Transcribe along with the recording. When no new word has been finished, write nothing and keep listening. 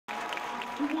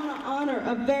we want to honor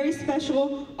a very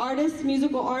special artist,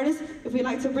 musical artist, if we'd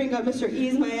like to bring up Mr.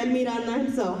 Ismael Miranda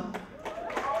himself.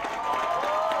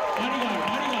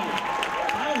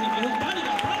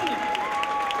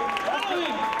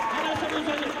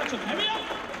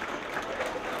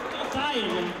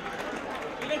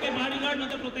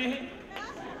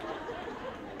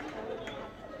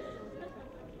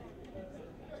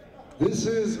 This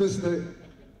is Mr.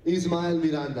 Ismael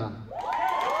Miranda.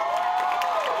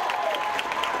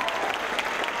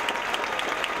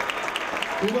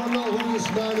 You don't know who this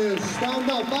man is. Stand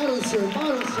up, Madison,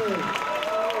 Madison.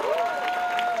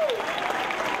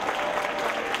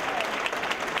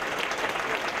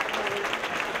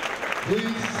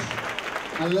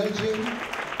 He's a legend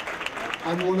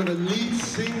and one of the lead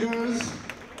singers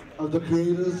of the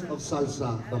creators of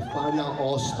salsa, the Fania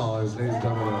All-Stars, ladies and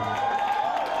gentlemen.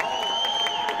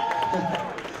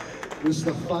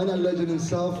 Mr. Final legend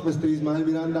himself, Mr. Ismael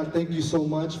Miranda, thank you so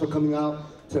much for coming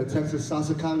out to the Texas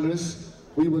Salsa Congress.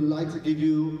 We would like to give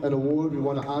you an award. We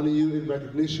want to honor you in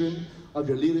recognition of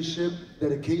your leadership,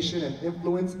 dedication, and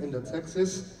influence in the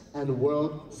Texas and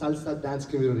world salsa dance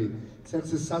community.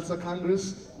 Texas Salsa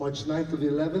Congress, March 9th to the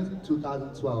 11th,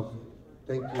 2012.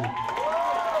 Thank you.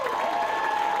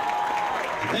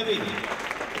 Heavy.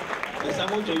 Esa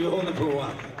mucho, you hold it for a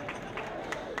while.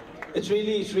 It's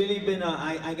really been,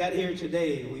 I got here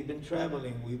today. We've been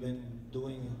traveling, we've been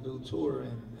doing a little tour,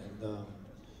 and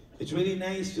it's really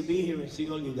nice to be here and see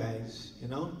all you guys, you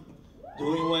know?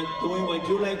 Doing what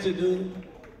you like to do,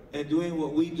 and doing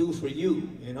what we do for you,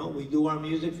 you know? We do our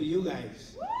music for you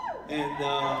guys. And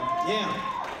yeah,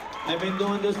 I've been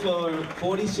doing this for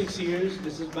 46 years.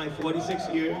 This is my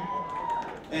 46th year.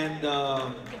 And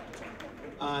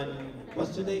on,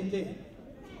 what's today's date?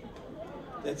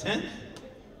 The 10th?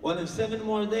 Well, in 7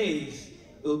 more days,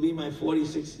 it'll be my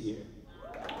 46th year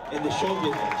in the show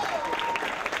business.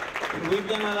 And we've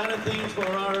done a lot of things for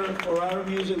our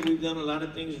music. We've done a lot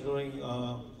of things during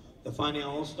the Fania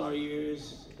All-Star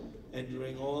years and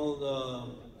during all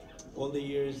the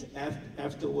years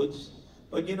afterwards.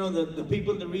 But you know, the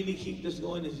people that really keep this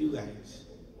going is you guys,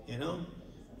 you know?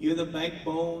 You're the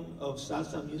backbone of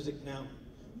salsa music now.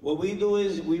 What we do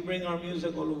is we bring our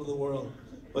music all over the world.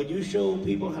 But you show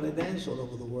people how to dance all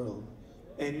over the world.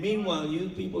 And meanwhile, you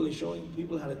people are showing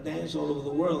people how to dance all over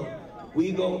the world.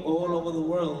 We go all over the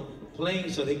world playing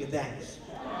so they can dance.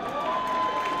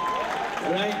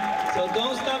 All right? So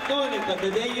don't stop doing it, because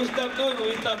the day you stop doing it,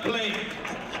 we stop playing.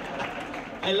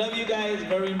 I love you guys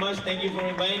very much. Thank you for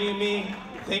inviting me.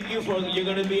 Thank you for, you're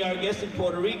going to be our guest in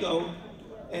Puerto Rico.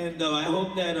 And I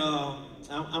hope that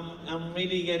I'm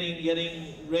really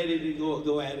getting ready to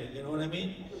go at it, you know what I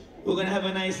mean? We're gonna have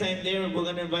a nice time there. We're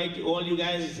gonna invite all you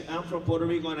guys. I'm from Puerto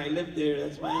Rico and I live there.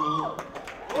 That's my home.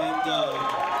 And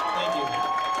thank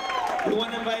you. We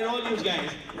want to invite all you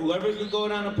guys. Whoever can go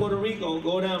down to Puerto Rico,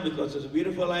 go down, because it's a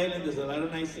beautiful island. There's a lot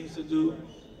of nice things to do,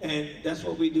 and that's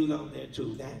what we do down there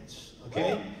too, dance.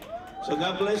 Okay? So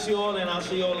God bless you all, and I'll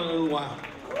see you all in a little while.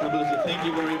 God bless you. Thank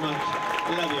you very much.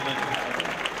 I love you, man.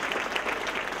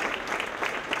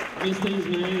 Mr.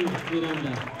 Ismael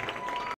Miranda.